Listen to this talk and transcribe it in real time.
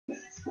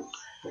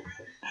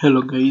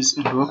Hello guys,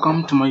 and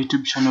welcome to my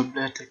YouTube channel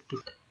BLAIR TECH.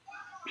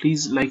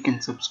 Please like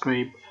and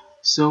subscribe.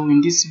 So in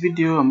this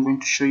video I'm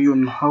going to show you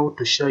on how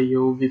to share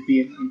your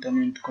VPN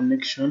internet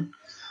connection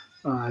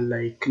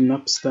like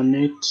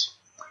Napsternetv,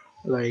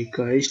 like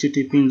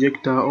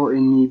Httpinjector or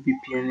any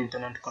VPN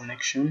internet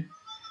connection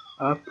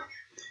app.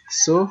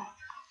 So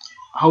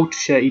how to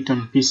share it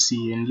on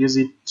PC and use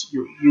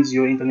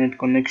your internet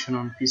connection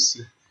on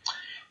PC.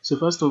 So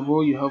first of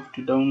all, you have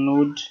to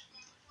download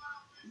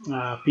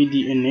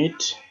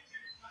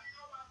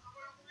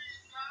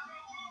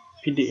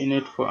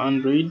PDNet for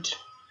Android,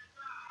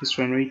 this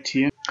one right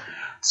here.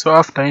 So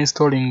after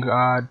installing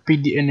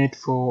PDNet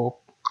for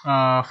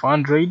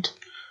Android,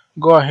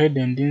 go ahead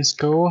and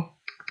install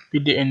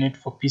PDNet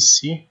for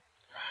PC.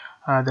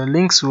 The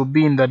links will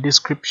be in the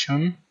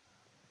description.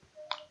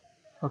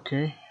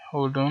 Okay,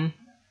 hold on.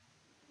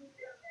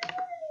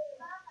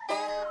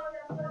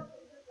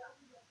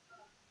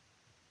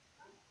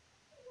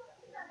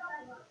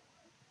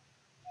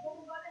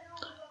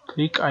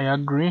 Click I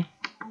agree.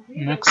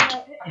 Next.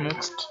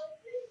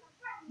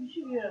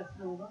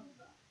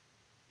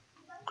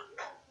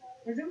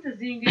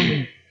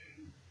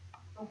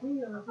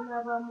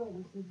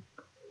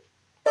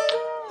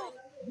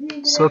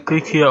 So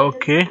click here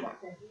OK,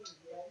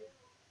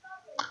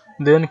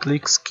 then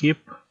click skip.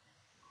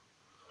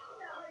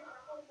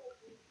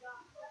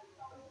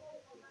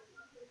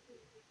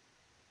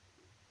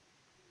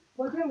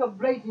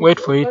 Wait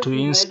for it to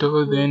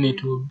install, then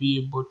it will be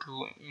able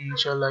to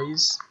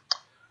initialize.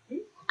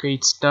 Okay,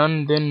 it's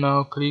done. Then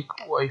now click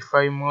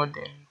Wi-Fi mode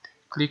and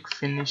click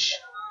finish.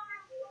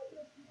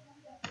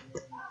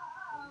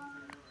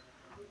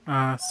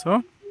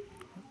 So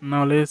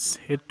now let's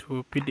head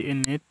to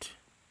PDNet.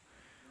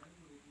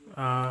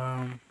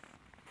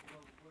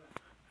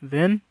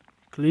 Then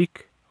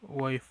click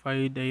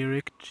Wi-Fi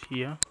direct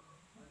here.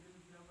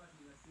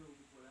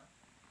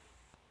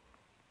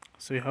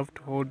 So you have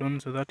to hold on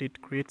so that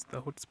it creates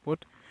the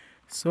hotspot.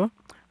 So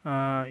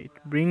it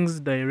brings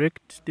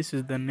direct. This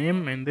is the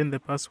name and then the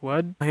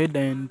password. Go ahead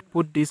and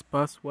put this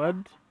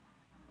password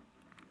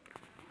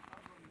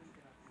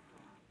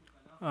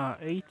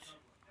 8.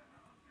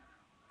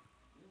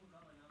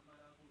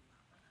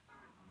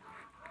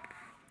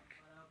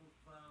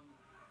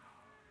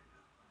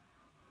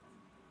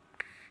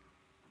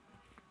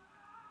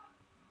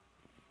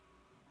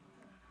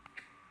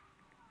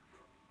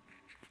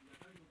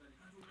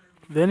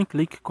 Then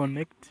click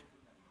connect.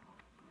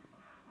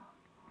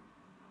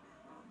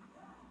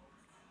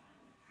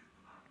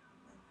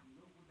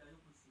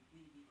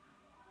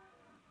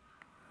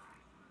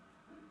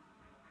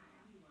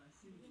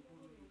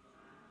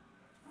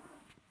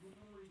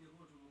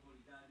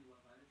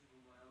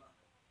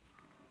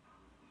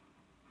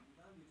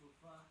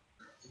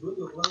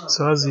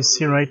 So as you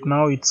see right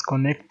now, it's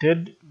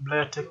connected.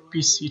 BLAIR TECH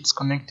PC, it's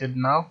connected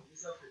now.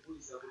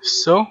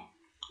 So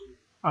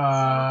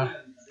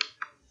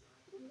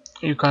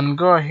you can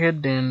go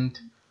ahead and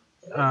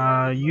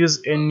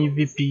use any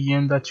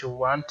VPN that you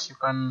want. You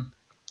can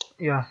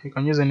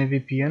use any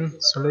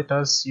VPN. So let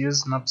us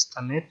use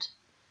Napsternetv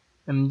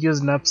and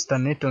use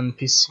Napsternetv on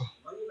PC.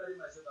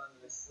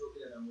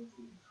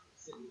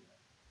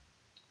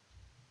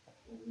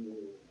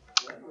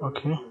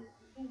 Okay,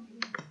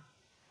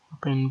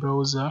 open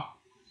browser.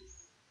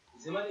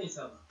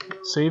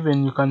 So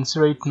even you can see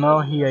right now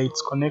here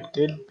it's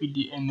connected,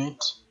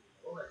 PDNet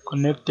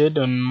connected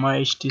on my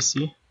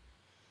HTC.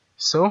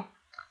 So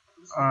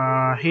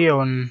here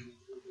on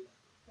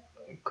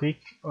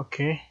click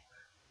OK,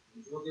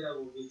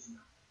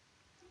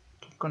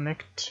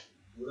 connect.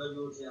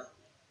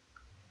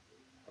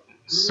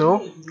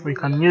 So we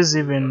can use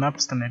even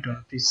Napsternetv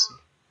on PC.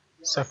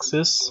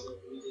 Success.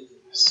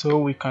 So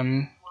we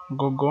can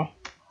go.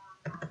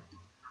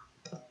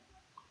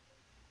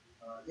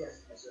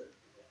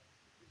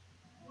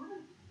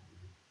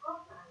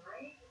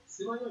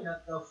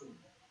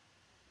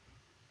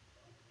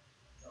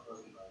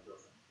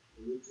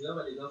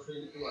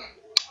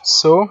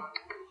 So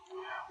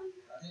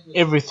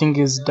everything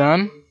is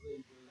done.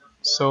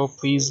 So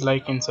please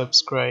like and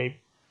subscribe.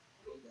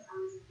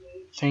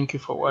 Thank you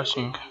for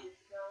watching.